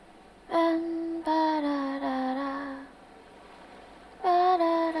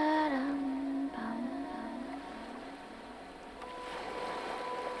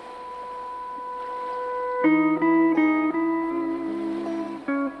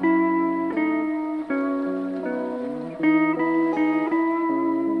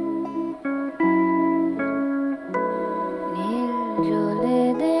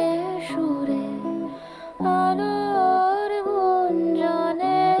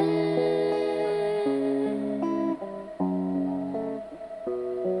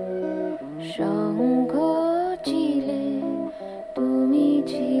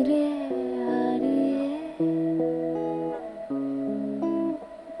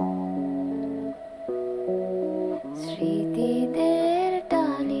স্মৃতিদের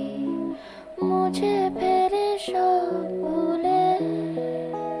টালি মুছে ফেলে সব ভুলে,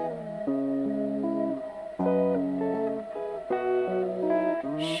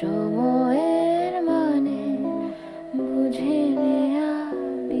 সময়ের মানে বুঝে নেয়া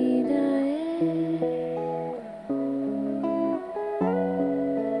বিদায়ে।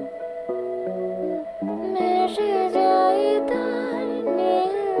 মেশে যাই তার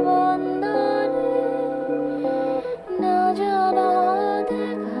নীল বন্দরে, না জানা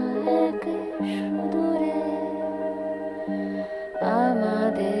দেখা এক সুদূরে।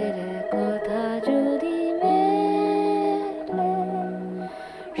 আমাদের কথা যদি মেলে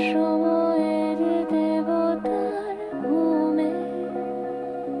সময়ের দেবতার ঘুমে,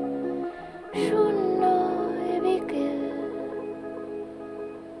 শূন্য এ বিকেল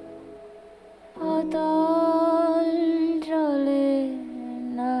পাতাল জলে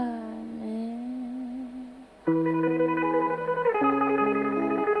নামে।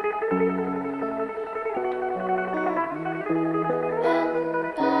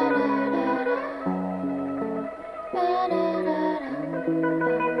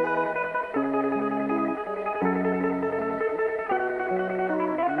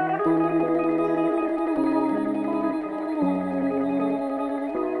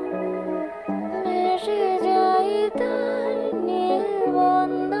 মেশে যাই তার নীল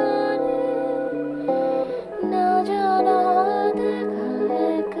বন্দরে, না জানা দেখা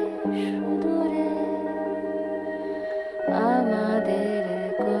এক সুদূরে। আমাদের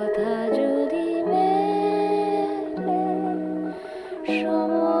কথা যদি মেলে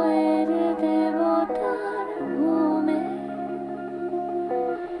সময়ের দেবতার ঘুমে,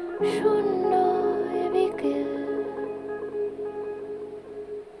 শূন্য এ বিকেল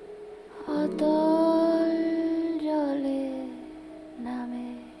অতল জলে নামে।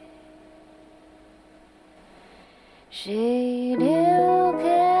 সেই ঢেউ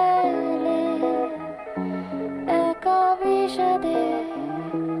খেলে একা বিষাদের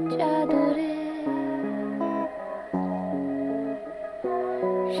চাদরে,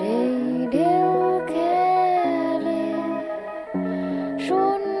 সেই ঢেউ খেলে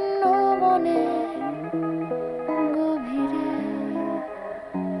শূন্য মনে গভীরে,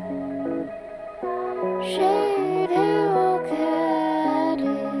 সেই ঢেউ